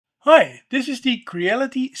Hi, this is the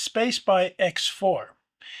Creality SpacePi X4.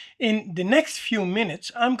 In the next few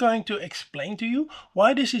minutes I'm going to explain to you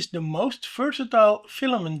why this is the most versatile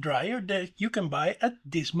filament dryer that you can buy at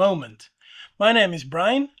this moment. My name is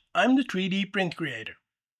Brian, I'm the 3D print creator.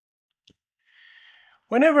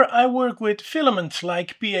 Whenever I work with filaments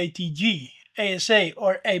like PETG, ASA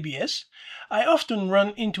or ABS, I often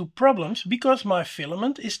run into problems because my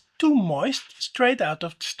filament is too moist straight out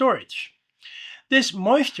of the storage. This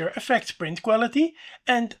moisture affects print quality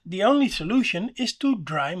and the only solution is to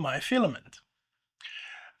dry my filament.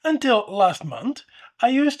 Until last month I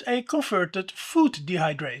used a converted food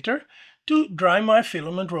dehydrator to dry my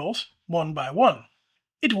filament rolls one by one.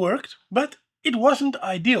 It worked, but it wasn't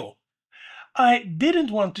ideal. I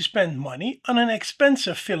didn't want to spend money on an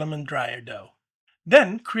expensive filament dryer though.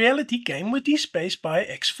 Then Creality came with the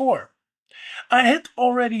SpacePi X4. I had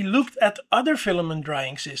already looked at other filament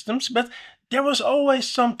drying systems, but there was always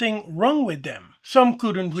something wrong with them. Some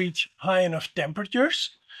couldn't reach high enough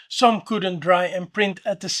temperatures, some couldn't dry and print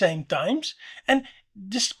at the same times, and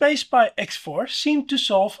the SpacePi X4 seemed to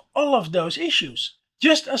solve all of those issues.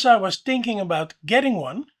 Just as I was thinking about getting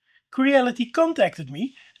one, Creality contacted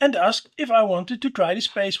me and asked if I wanted to try the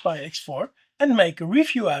SpacePi X4 and make a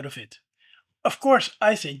review out of it. Of course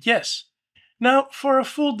I said yes. Now for a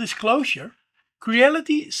full disclosure,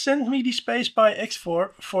 Creality sent me the SpacePi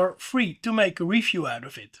X4 for free to make a review out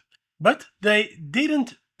of it. But they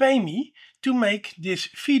didn't pay me to make this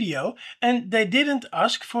video and they didn't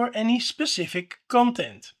ask for any specific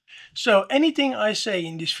content. So anything I say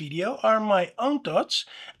in this video are my own thoughts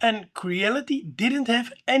and Creality didn't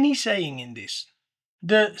have any saying in this.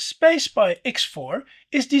 The SpacePi X4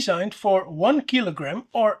 is designed for 1 kilogram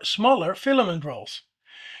or smaller filament rolls.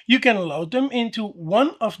 You can load them into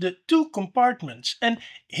one of the two compartments, and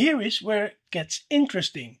here is where it gets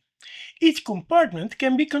interesting. Each compartment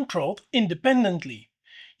can be controlled independently.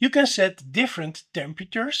 You can set different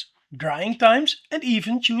temperatures, drying times, and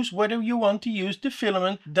even choose whether you want to use the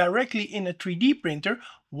filament directly in a 3D printer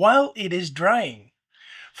while it is drying.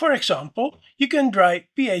 For example, you can dry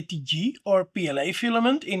PETG or PLA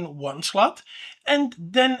filament in one slot and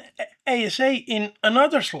then ASA in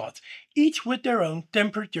another slot, each with their own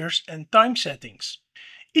temperatures and time settings.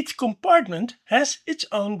 Each compartment has its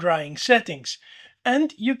own drying settings,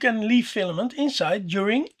 and you can leave filament inside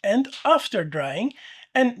during and after drying,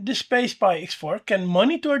 and the SpacePi X4 can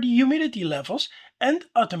monitor the humidity levels and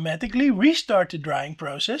automatically restart the drying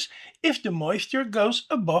process if the moisture goes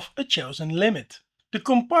above a chosen limit. The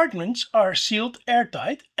compartments are sealed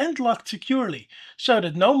airtight and locked securely, so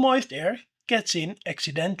that no moist air gets in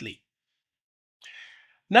accidentally.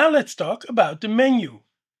 Now let's talk about the menu.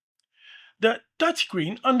 The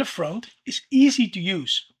touchscreen on the front is easy to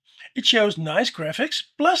use. It shows nice graphics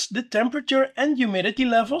plus the temperature and humidity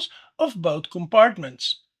levels of both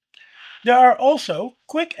compartments. There are also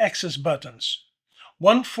quick access buttons.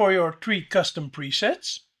 One for your 3 custom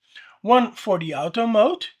presets, one for the auto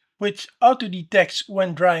mode, which auto detects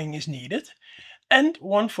when drying is needed, and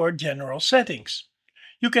one for general settings.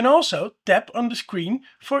 You can also tap on the screen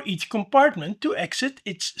for each compartment to exit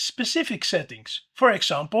its specific settings. For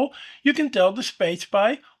example, you can tell the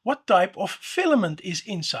SpacePi what type of filament is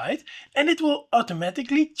inside and it will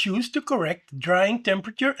automatically choose the correct drying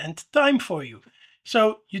temperature and time for you.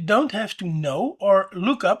 So you don't have to know or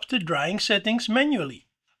look up the drying settings manually.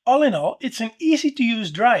 All in all, it's an easy to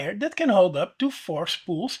use dryer that can hold up to 4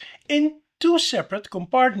 spools in 2 separate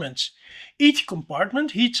compartments. Each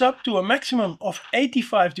compartment heats up to a maximum of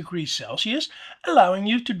 85 degrees Celsius, allowing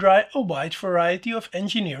you to dry a wide variety of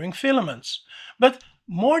engineering filaments. But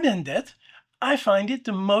more than that, I find it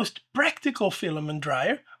the most practical filament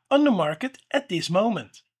dryer on the market at this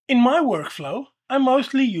moment. In my workflow, I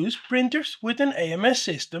mostly use printers with an AMS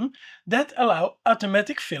system that allow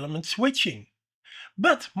automatic filament switching.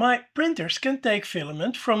 But my printers can take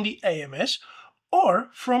filament from the AMS or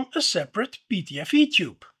from a separate PTFE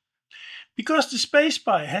tube. Because the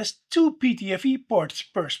SpacePi has 2 PTFE ports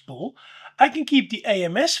per spool, I can keep the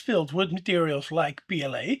AMS filled with materials like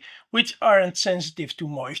PLA, which aren't sensitive to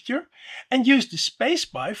moisture, and use the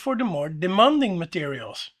SpacePi for the more demanding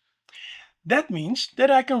materials. That means that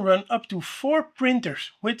I can run up to 4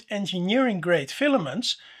 printers with engineering grade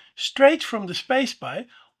filaments straight from the SpacePi,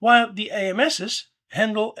 while the AMSs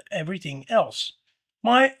handle everything else.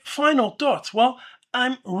 My final thoughts, well,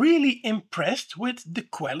 I'm really impressed with the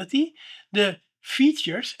quality, the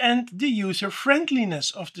features and the user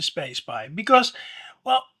friendliness of the SpacePi because,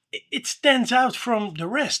 well, it stands out from the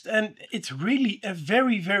rest and it's really a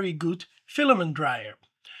very good filament dryer.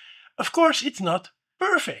 Of course it's not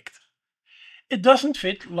perfect. It doesn't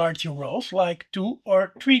fit larger rolls like 2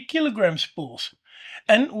 or 3 kilograms spools.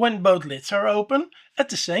 And when both lids are open at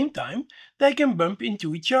the same time, they can bump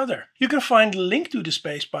into each other. You can find the link to the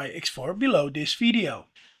SpacePi X4 below this video.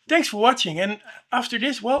 Thanks for watching, and after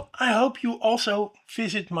this, well, I hope you also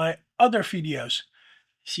visit my other videos.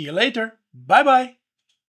 See you later. Bye bye.